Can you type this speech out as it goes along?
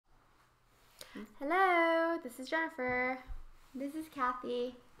Hello, this is Jennifer. This is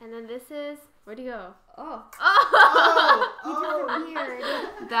Cathy. And then this is... Where'd he go? Oh. He disappeared.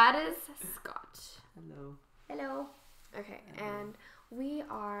 That is Scott. Hello. Hello. Okay, and we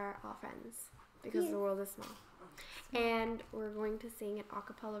are all friends because the world is small. And we're going to sing an a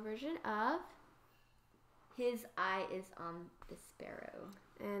cappella version of... His eye is on the sparrow.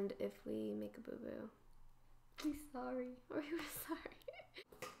 And if we make a boo-boo, We're sorry. we're sorry.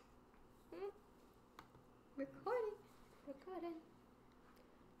 Recording.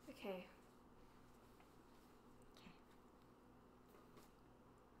 Okay.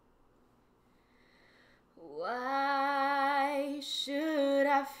 Why should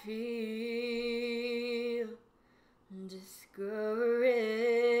I feel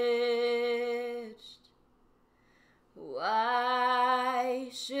discouraged? Why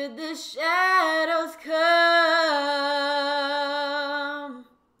should the shadows come?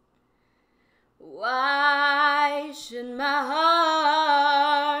 Why should my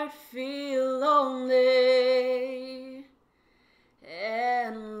heart feel lonely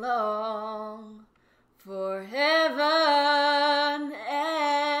and long for heaven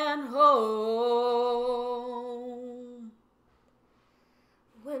and home?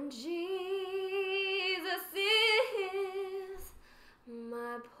 When Jesus is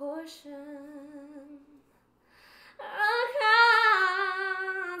my portion, a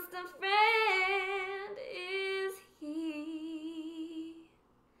constant friend is He.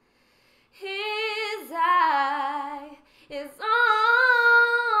 His eye is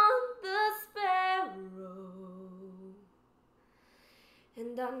on the sparrow,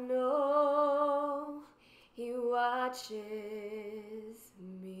 and I know He watches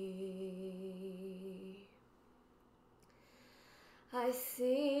me. I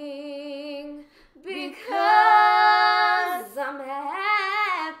sing because I'm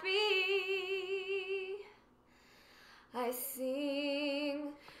happy. I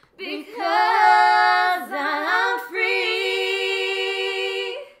sing because I'm free.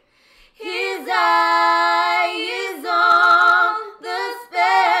 His eye is on the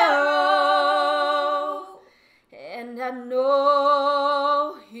sparrow, and I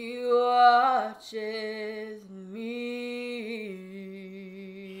know He watches me.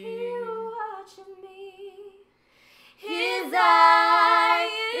 He watches me. His eye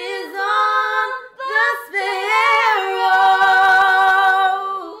is on the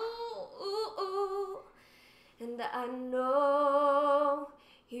sparrow, and I know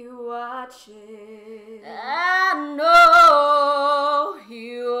He watches. I know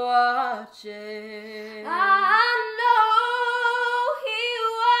He watches. I know He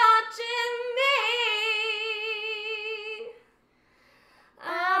watches me. I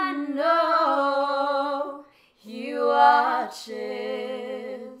know He watches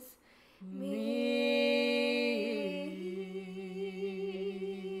me.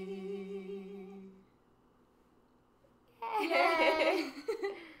 Yay.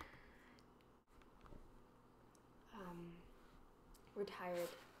 We're tired,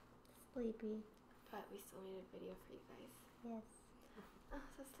 Sleepy. but we still need a video for you guys. Yes. Oh,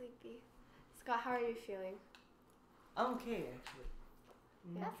 so sleepy. Scott, how are you feeling? I'm okay, actually.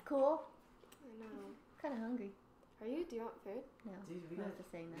 That's cool. I know. I'm kind of hungry. Are you? Do you want food? No. Dude, we I was got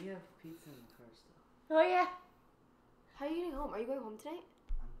just saying that. we have pizza in the car still. Oh, yeah. How are you getting home? Are you going home tonight?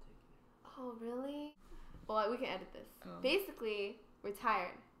 I'm taking it. Oh, really? Well, we can edit this. Oh. Basically, we're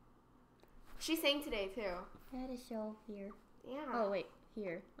tired. She sang today, too. I had a show here. Yeah. Oh, wait.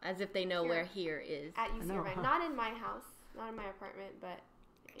 Here. As if they know Here. where here is. At UC I know, Irvine. huh? Not in my house. Not in my apartment, but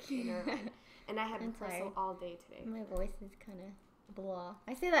in Irvine. And I had I'm rehearsal tired. all day today. My voice is kind of blah.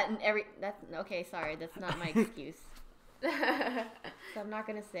 I say that in every... That's okay, sorry. That's not my excuse. So I'm not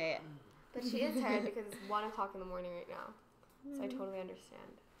going to say it. But she is tired because it's 1 o'clock in the morning right now. So I totally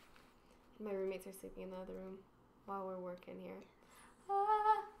understand. And my roommates are sleeping in the other room while we're working here.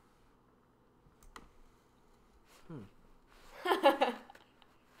 Ah.